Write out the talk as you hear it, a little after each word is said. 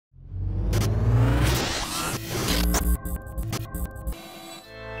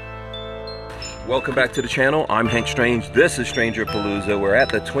Welcome back to the channel. I'm Hank Strange. This is StrangerPalooza. We're at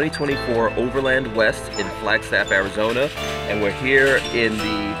the 2024 Overland West in Flagstaff, Arizona, and we're here in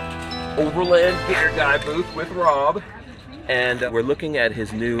the Overland Gear Guy booth with Rob, and we're looking at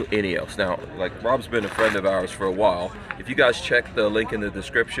his new Ineos. Now, like, Rob's been a friend of ours for a while. If you guys check the link in the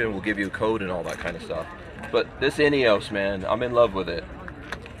description, we'll give you a code and all that kind of stuff. But this Ineos, man, I'm in love with it.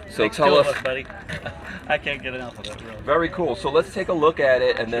 So tell us, buddy. I can't get enough of it, really. Very cool. So let's take a look at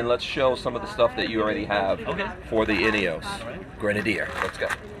it, and then let's show some of the stuff that you already have for the Ineos Grenadier. Let's go.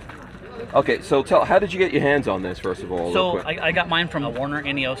 Okay, so how did you get your hands on this, first of all? So I got mine from Warner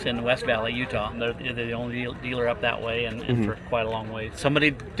Ineos in West Valley, Utah. They're the only dealer up that way, and for quite a long way.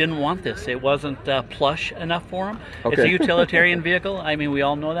 Somebody didn't want this. It wasn't plush enough for them. Okay. It's a utilitarian vehicle. I mean, we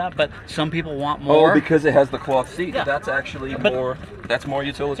all know that, but some people want more. Oh, because it has the cloth seat. Yeah. That's actually more. That's more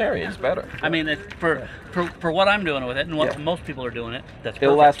utilitarian. It's better. I mean, for what I'm doing with it and what most people are doing it, that's perfect.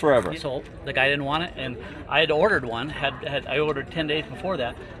 It'll last forever. So the guy didn't want it, and I had ordered one. I ordered 10 days before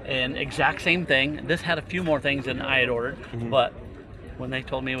that, and exact same thing. This had a few more things than I had ordered, but when they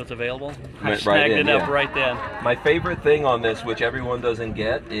told me it was available, I snagged it up right then. My favorite thing on this, which everyone doesn't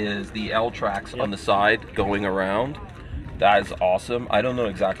get, is the L tracks on the side going around. That is awesome. I don't know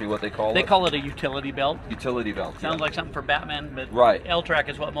exactly what they call it. They call it a utility belt. Utility belt. Sounds like something for Batman, but L-track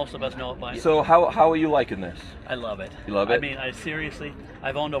is what most of us know it by. So how are you liking this? I love it. You love it? I mean, seriously,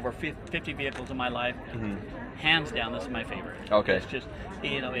 I've owned over 50 vehicles in my life. Hands down, this is my favorite. Okay. It's just,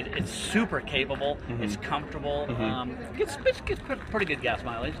 you know, it's super capable. It's comfortable. Gets pretty good gas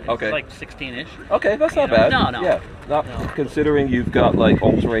mileage. It's like 16-ish. Okay, that's not bad. No. Yeah, considering you've got like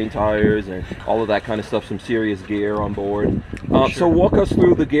all-terrain tires and all of that kind of stuff, some serious gear on board. So walk us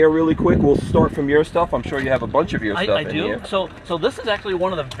through the gear really quick. We'll start from your stuff. I'm sure you have a bunch of your stuff in here. So this is actually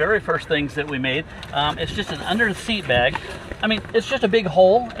one of the very first things that we made. It's just an under the seat bag. I mean, it's just a big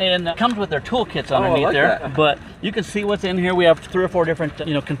hole, and it comes with their toolkits underneath there. But you can see what's in here. We have 3 or 4 different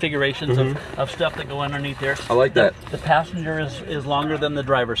configurations of stuff that go underneath there. I like that. The passenger is longer than the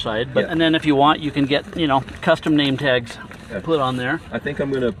driver's side, but and then if you want, you can get custom name tags put on there. I think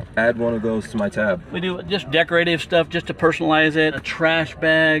I'm going to add one of those to my tab. We do just decorative stuff just to personalize it. Trash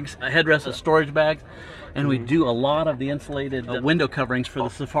bags, a headrest, a storage bag. And we do a lot of the insulated window coverings for the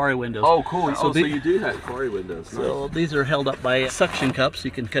Safari windows. Oh, cool. So you do have Safari windows. So these are held up by suction cups.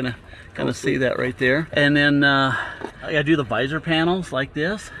 You can kind of see that right there. And then I do the visor panels like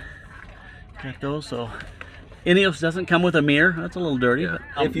this. Got those. So Ineos doesn't come with a mirror. That's a little dirty. But,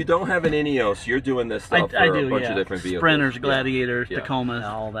 if you don't have an Ineos, you're doing this stuff for a bunch of different vehicles. Sprinters, Gladiators, Tacomas,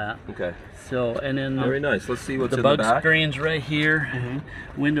 all that. Okay. So, and then very nice. Let's see what's in the bug back. screens right here.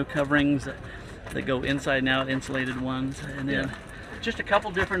 Window coverings that go inside and out, insulated ones, and then just a couple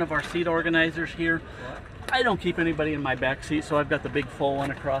different of our seat organizers here. I don't keep anybody in my back seat, so I've got the big full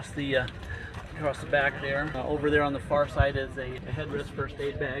one across the back there. Over there on the far side is a headrest first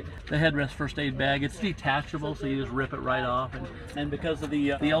aid bag. The headrest first aid bag, it's detachable, so you just rip it right off. And because of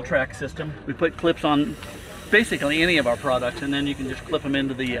the L-track system, we put clips on basically any of our products, and then you can just clip them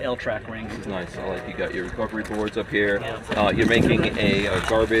into the L-track rings. It's nice. I like you got your recovery boards up here. You're making a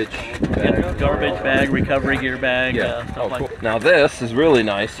garbage bag. Garbage bag, recovery gear bag. Stuff cool. Now this is really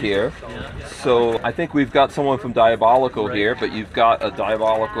nice here. So I think we've got someone from Diabolical here, but you've got a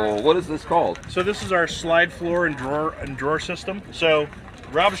Diabolical. What is this called? So this is our slide floor and drawer system. So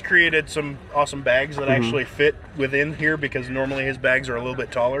Rob's created some awesome bags that actually fit within here, because normally his bags are a little bit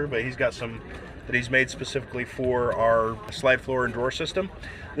taller, but he's got some that he's made specifically for our slide floor and drawer system.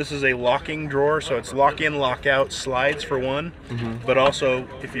 This is a locking drawer, so it's lock in, lock out slides for one, but also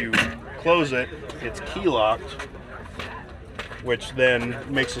if you close it, it's key locked, which then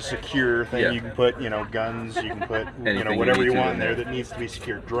makes a secure thing. You can put, guns, you can put, whatever you want in there that needs to be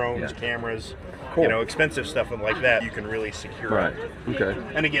secured. Drones, cameras, expensive stuff like that, you can really secure it. Okay.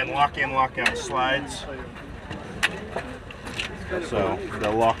 And again, lock in, lock out slides. So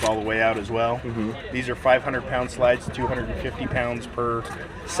they'll lock all the way out as well. These are 500-pound slides, 250 pounds per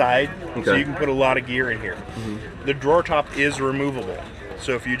side. So you can put a lot of gear in here. The drawer top is removable.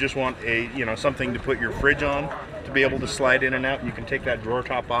 So if you just want a, something to put your fridge on to be able to slide in and out, you can take that drawer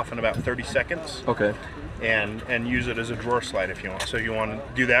top off in about 30 seconds. Okay. And use it as a drawer slide if you want. So you want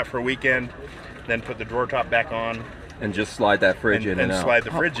to do that for a weekend, then put the drawer top back on. And just slide that fridge in and out. And slide the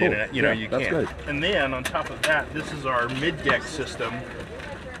fridge in and out. You that's can. Good. And then on top of that, this is our mid-deck system.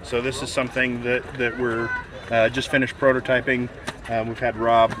 So this is something that we're just finished prototyping. We've had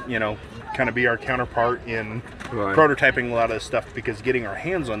Rob, kind of be our counterpart in prototyping a lot of this stuff, because getting our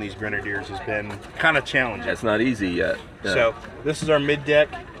hands on these Grenadiers has been kind of challenging. It's not easy yet. So this is our mid-deck.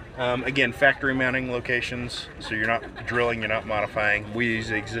 Again, factory mounting locations, so you're not drilling, you're not modifying. We use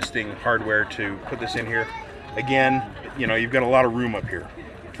existing hardware to put this in here. Again, you know, you've got a lot of room up here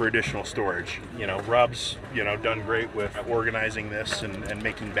for additional storage. You know, Rob's, you know, done great with organizing this and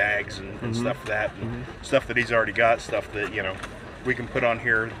making bags and stuff stuff that he's already got, stuff that, you know, we can put on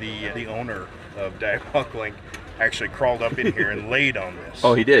here. The owner of Diabolical actually crawled up in here and laid on this.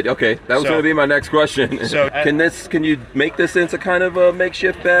 Oh, he did. Okay, that was going to be my next question. So, can you make this into kind of a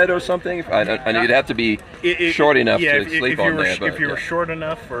makeshift bed or something? I know you'd have to be short enough to sleep on there. But if you were short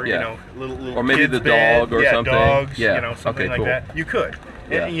enough, or you know, little or maybe the dog or something. Dogs, you know, something like that. You could.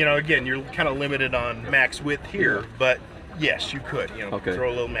 And, you know, again, you're kind of limited on max width here, but yes, you could. You know, throw a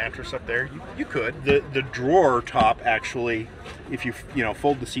little mattress up there. You could. The drawer top actually, if you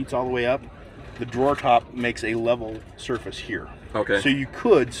fold the seats all the way up, the drawer top makes a level surface here. Okay. So you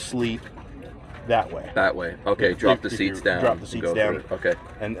could sleep that way. That way. Okay. Drop the seats down. Drop the seats down. Okay.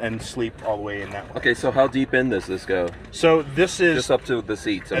 And sleep all the way in that way. Okay. So how deep in does this go? So this is just up to the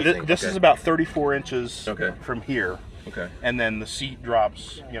seats. This is about 34 inches from here. Okay. And then the seat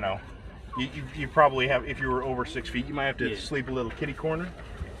drops. You know, you probably have, if you were over 6 feet, you might have to sleep a little kitty corner.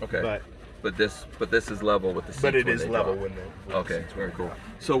 Okay. But this is level with the seats. But it is level when the okay, very cool.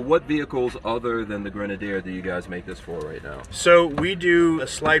 So what vehicles other than the Grenadier do you guys make this for right now? So we do a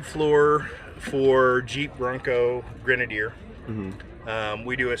slide floor for Jeep, Bronco, Grenadier.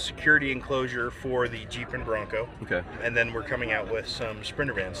 We do a security enclosure for the Jeep and Bronco. Okay. And then we're coming out with some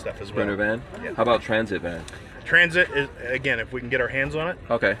Sprinter van stuff as well. Sprinter van? Yeah. How about transit van? Transit is, again, if we can get our hands on it.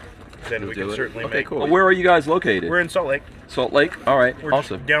 Okay. Then we can certainly make. Cool. Where are you guys located? We're in Salt Lake. Salt Lake? All right. We're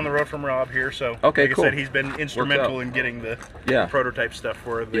awesome. Down the road from Rob here, so like I said, he's been instrumental in getting the prototype stuff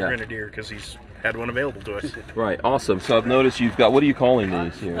for the Grenadier because he's had one available to us. Right. Awesome. So I've noticed you've got, what are you calling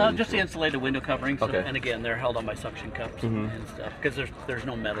these here? Just the insulated window coverings. Okay. And again, they're held on by suction cups and stuff because there's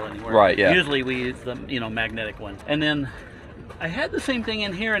no metal anywhere. Right. Yeah. Usually we use the magnetic ones. And then I had the same thing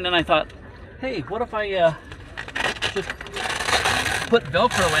in here, and then I thought, hey, what if I just put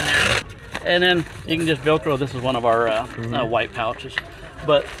Velcro in there? And then you can just Velcro. This is one of our white pouches,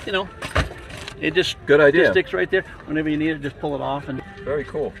 but you know, it just just sticks right there. Whenever you need it, just pull it off. And very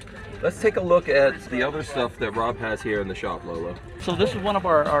cool. Let's take a look at the other stuff that Rob has here in the shop, Lolo. So this is one of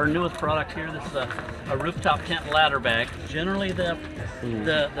our newest products here. This is a rooftop tent ladder bag. Generally, the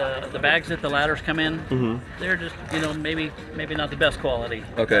bags that the ladders come in, they're just maybe not the best quality.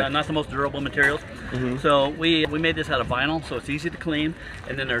 Okay. Not the most durable materials. So we made this out of vinyl, so it's easy to clean.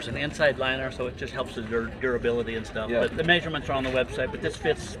 And then there's an inside liner, so it just helps the durability and stuff. Yeah. But the measurements are on the website. But this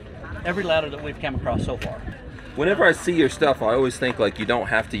fits every ladder that we've come across so far. Whenever I see your stuff, I always think like you don't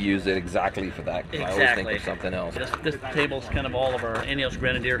have to use it exactly for that. Exactly. I always think of something else. This table's kind of all of our Ineos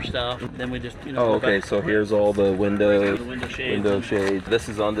Grenadier stuff. Then we just Oh, okay. So here's all the windows, window shades. This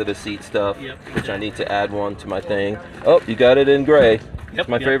is under the seat stuff, which I need to add one to my thing. Oh, you got it in gray. Yep,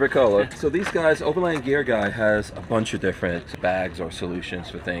 my favorite color. So these guys, Overland Gear Guy has a bunch of different bags or solutions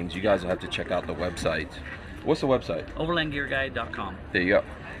for things. You guys will have to check out the website. What's the website? Overlandgearguy.com. There you go.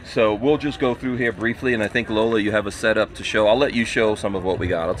 So we'll just go through here briefly, and I think Lola, you have a setup to show. I'll let you show some of what we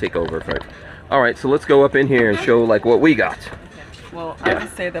got. I'll take over for it. All right, so let's go up in here and show like what we got. Well, I would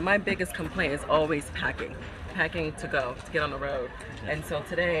say that my biggest complaint is always packing to go, to get on the road. And so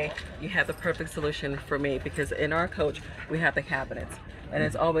today you have the perfect solution for me, because in our coach we have the cabinets, and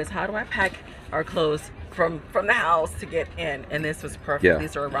it's always, how do I pack our clothes from the house to get in? And this was perfect. Yeah.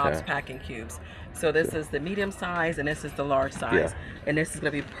 These are Rob's packing cubes. So this is the medium size, and this is the large size, and this is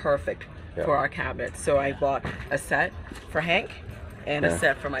going to be perfect for our cabinet. So I bought a set for Hank and a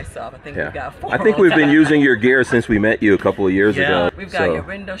set for myself. I think we've got 4. I think we've been using your gear since we met you a couple of years ago. We've got your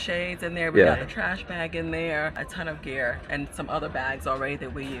window shades in there. We've got the trash bag in there, a ton of gear, and some other bags already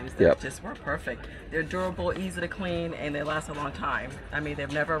that we use that just work perfect. They're durable, easy to clean, and they last a long time. I mean,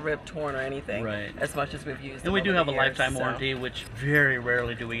 they've never ripped, torn, or anything as much as we've used them. And we do have a lifetime warranty, which very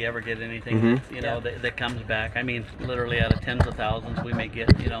rarely do we ever get anything that comes back. I mean, literally out of tens of thousands, we may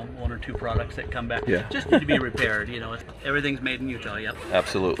get 1 or 2 products that come back. Just need to be repaired. Everything's made in Utah. Yep.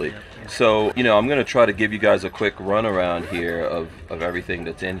 Absolutely. So, I'm going to try to give you guys a quick run around here of everything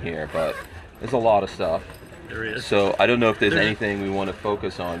that's in here, but there's a lot of stuff. There is. So I don't know if there's anything we want to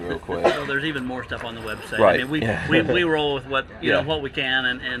focus on real quick. Well, there's even more stuff on the website. Right. I mean, we roll with what what we can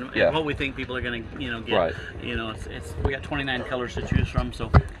and what we think people are going to get. Right. We got 29 colors to choose from,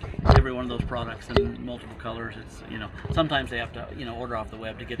 so every one of those products in multiple colors. It's sometimes they have to order off the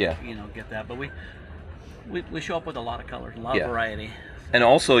web to get get that, but we show up with a lot of colors, a lot of variety. And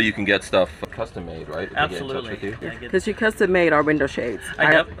also you can get stuff custom made, right? Did they get in touch Absolutely. with you? Yeah, Because you custom made our window shades.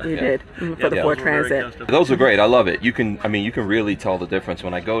 You did for the Yeah. Ford Transit. Those are great. I love it. You can, I mean, you can really tell the difference.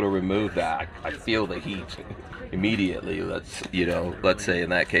 When I go to remove that, I feel the heat immediately. Let's say in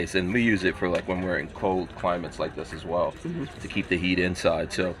that case, and we use it for like when we're in cold climates like this as well, to keep the heat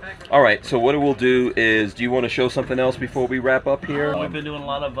inside. So, all right. So what we'll do is, do you want to show something else before we wrap up here? We've been doing a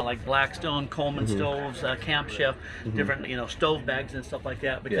lot of like Blackstone, Coleman stoves, Camp Chef, different stove bags and stuff like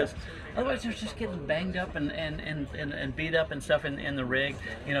that, because otherwise they're just getting banged up and beat up and stuff in the rig.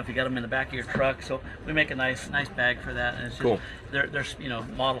 If you got them in the back of your truck, so we make a nice bag for that, and it's just, Cool. They're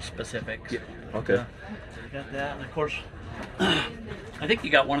model specifics. Yeah. Okay. Got that, and of course, I think you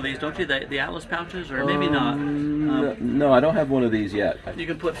got one of these, don't you? The Atlas pouches, or maybe not. No, I don't have one of these yet. You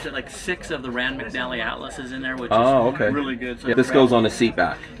can put like 6 of the Rand McNally Atlases in there, which Oh, is okay. really good. So Yeah, this goes on the seat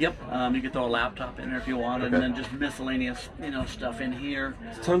back. Yep. You can throw a laptop in there if you want, and then just miscellaneous, stuff in here.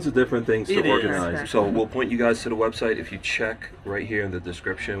 Tons of different things It to is. organize. So we'll point you guys to the website. If you check right here in the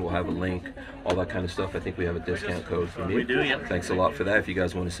description, we'll have a link, all that kind of stuff. I think we have a discount code for me. We do, yep. Thanks a lot for that. If you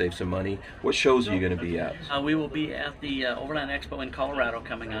guys want to save some money, what shows are you going to be at? We will be at the Overland Expo in Colorado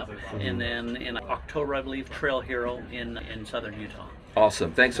coming up, and then in October, I believe, Trail Hero in southern Utah.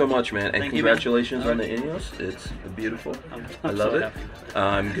 Awesome. Thanks so much, man. And Thank you, man. congratulations on the Ineos. It's beautiful. I I'm love so it. happy.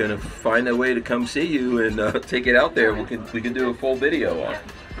 I'm going to find a way to come see you and take it out there. We can do a full video on it.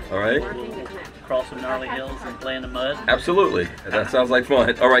 All right? Cross some gnarly hills and play in the mud. Absolutely. That sounds like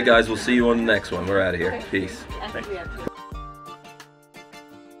fun. All right, guys. We'll see you on the next one. We're out of here. Peace. Thank you.